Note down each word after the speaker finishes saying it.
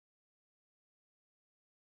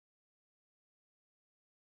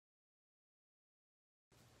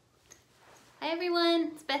Hi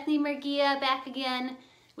everyone, it's Bethanie Murguia back again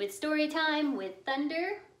with story time with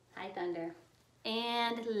Thunder, hi Thunder,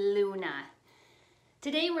 and Luna.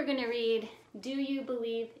 Today we're going to read Do You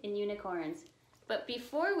Believe in Unicorns? But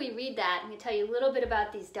before we read that, I'm going to tell you a little bit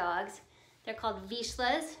about these dogs. They're called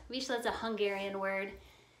Vizslas. Vizsla is a Hungarian word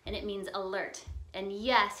and it means alert. And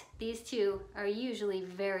yes, these two are usually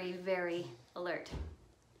very, very alert.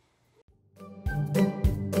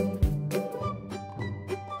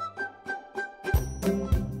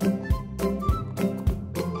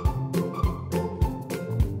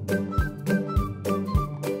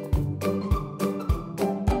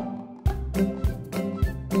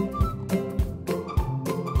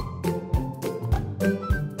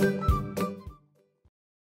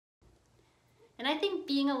 And I think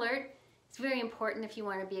being alert is very important if you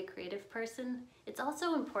want to be a creative person. It's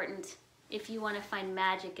also important if you want to find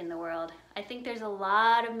magic in the world. I think there's a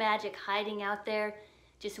lot of magic hiding out there,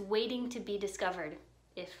 just waiting to be discovered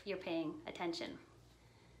if you're paying attention.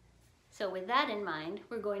 So with that in mind,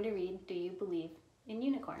 we're going to read Do You Believe in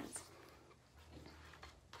Unicorns?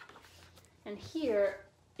 And here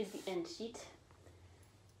is the end sheet.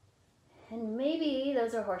 And maybe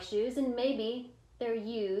those are horseshoes, and maybe they're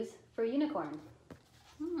U's for unicorn.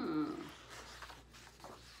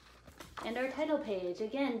 And our title page,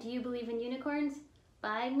 again, Do You Believe in Unicorns?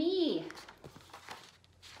 By me.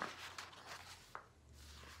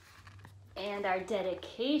 And our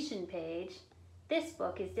dedication page, this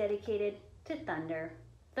book is dedicated to Thunder.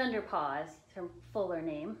 Thunder Paws, her fuller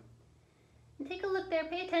name. And take a look there,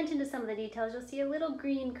 pay attention to some of the details. You'll see a little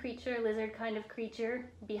green creature, lizard kind of creature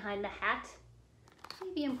behind the hat.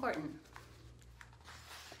 May be important.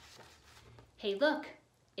 Hey look,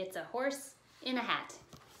 it's a horse in a hat.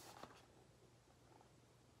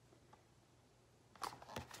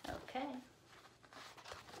 Okay.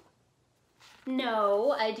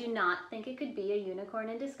 No, I do not think it could be a unicorn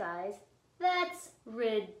in disguise. That's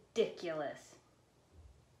ridiculous.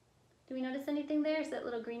 Do we notice anything there? Is that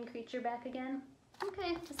little green creature back again?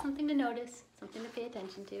 Okay, just something to notice, something to pay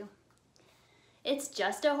attention to. It's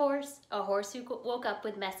just a horse who woke up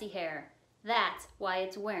with messy hair. That's why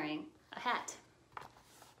it's wearing a hat.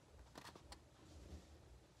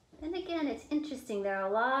 And again, it's interesting. There are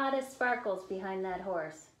a lot of sparkles behind that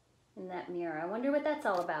horse in that mirror. I wonder what that's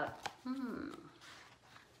all about.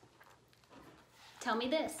 Tell me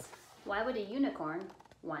this. Why would a unicorn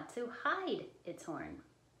want to hide its horn?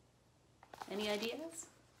 Any ideas?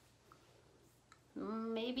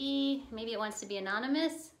 Maybe it wants to be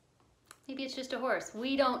anonymous. Maybe it's just a horse.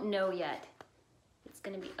 We don't know yet. It's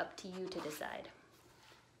going to be up to you to decide.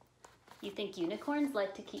 You think unicorns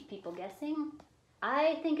like to keep people guessing?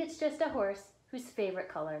 I think it's just a horse whose favorite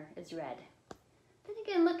color is red. Then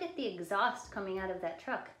again, look at the exhaust coming out of that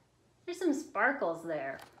truck. There's some sparkles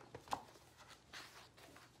there.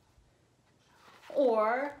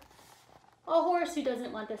 Or a horse who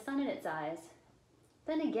doesn't want the sun in its eyes.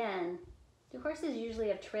 Then again, do horses usually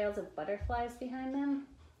have trails of butterflies behind them?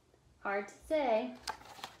 Hard to say.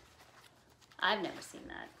 I've never seen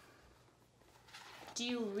that. Do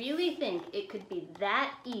you really think it could be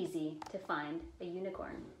that easy to find a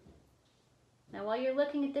unicorn? Now while you're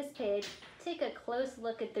looking at this page, take a close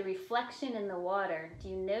look at the reflection in the water. Do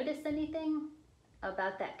you notice anything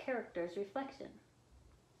about that character's reflection?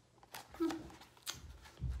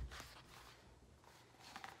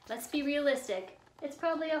 Let's be realistic. It's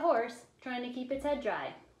probably a horse trying to keep its head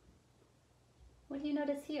dry. What do you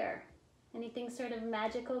notice here? Anything sort of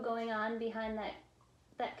magical going on behind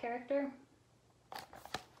that character?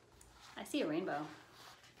 I see a rainbow.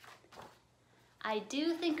 I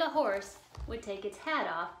do think a horse would take its hat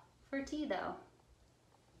off for tea though.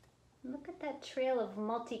 Look at that trail of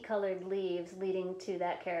multicolored leaves leading to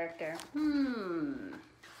that character.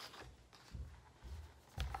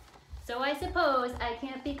 So I suppose I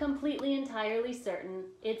can't be completely entirely certain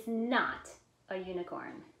it's not a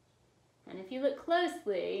unicorn. And if you look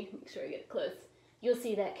closely, make sure I get close, you'll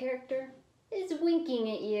see that character is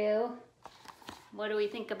winking at you. What do we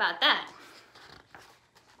think about that?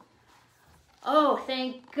 Oh,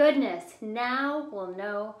 thank goodness. Now we'll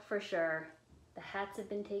know for sure. The hats have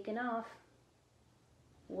been taken off.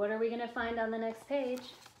 What are we going to find on the next page?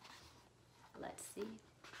 Let's see.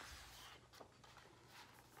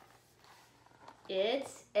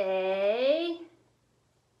 It's a...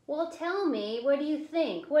 Well, tell me, what do you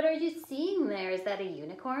think? What are you seeing there? Is that a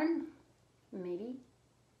unicorn? Maybe.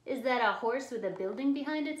 Is that a horse with a building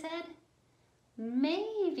behind its head?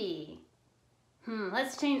 Maybe.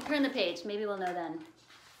 Let's turn the page. Maybe we'll know then.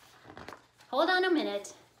 Hold on a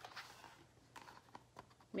minute.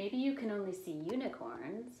 Maybe you can only see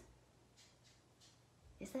unicorns.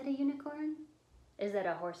 Is that a unicorn? Is that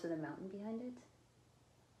a horse with a mountain behind it?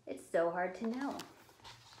 It's so hard to know.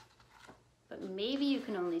 But maybe you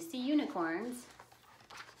can only see unicorns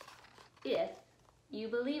if you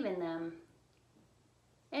believe in them.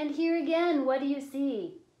 And here again, what do you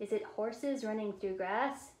see? Is it horses running through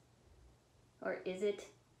grass? Or is it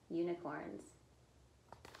unicorns?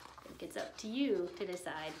 I think it's up to you to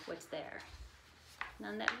decide what's there. And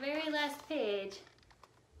on that very last page,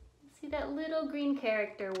 see that little green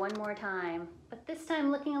character one more time, but this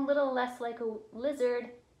time looking a little less like a lizard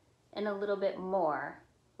and a little bit more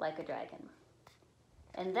like a dragon.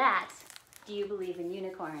 And that's Do You Believe in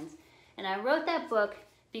Unicorns? And I wrote that book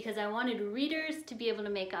because I wanted readers to be able to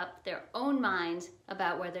make up their own minds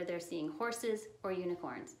about whether they're seeing horses or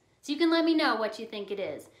unicorns. So you can let me know what you think it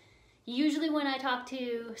is. Usually when I talk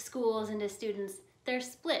to schools and to students, they're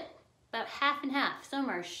split, about half and half. Some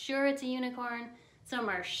are sure it's a unicorn, some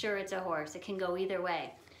are sure it's a horse. It can go either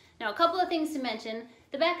way. Now, a couple of things to mention.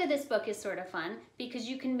 The back of this book is sort of fun because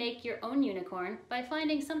you can make your own unicorn by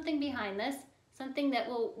finding something behind this, something that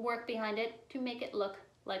will work behind it to make it look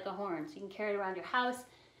like a horn. So you can carry it around your house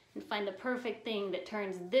and find the perfect thing that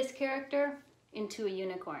turns this character into a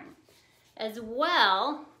unicorn. As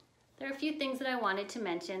well, there are a few things that I wanted to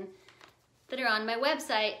mention that are on my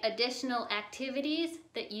website, additional activities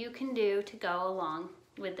that you can do to go along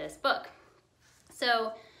with this book.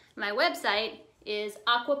 So my website is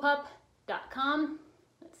aquapup.com.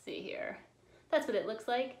 Let's see here. That's what it looks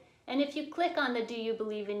like. And if you click on the Do You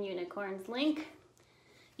Believe in Unicorns link,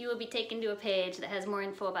 you will be taken to a page that has more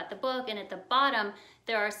info about the book, and at the bottom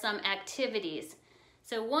there are some activities.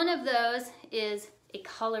 So one of those is a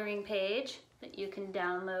coloring page that you can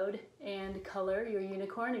download and color your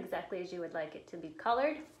unicorn exactly as you would like it to be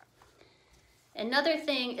colored. Another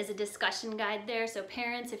thing is a discussion guide there. So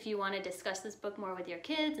parents, if you want to discuss this book more with your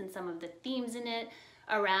kids and some of the themes in it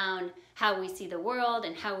around how we see the world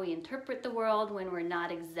and how we interpret the world when we're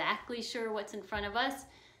not exactly sure what's in front of us,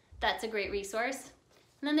 that's a great resource.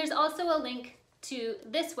 And then there's also a link to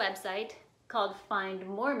this website called Find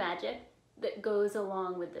More Magic that goes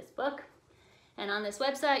along with this book. And on this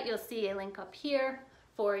website, you'll see a link up here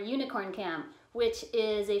for Unicorn Cam, which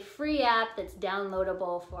is a free app that's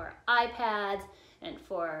downloadable for iPads and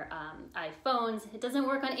for iPhones. It doesn't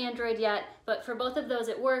work on Android yet, but for both of those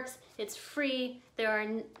it works. It's free. There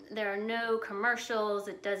are no commercials.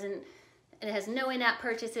 It has no in-app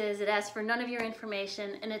purchases. It asks for none of your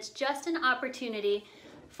information, and it's just an opportunity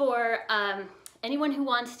for anyone who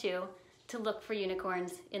wants to look for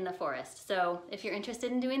unicorns in the forest. So if you're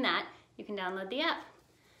interested in doing that, you can download the app.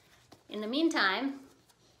 In the meantime,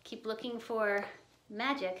 keep looking for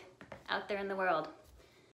magic out there in the world.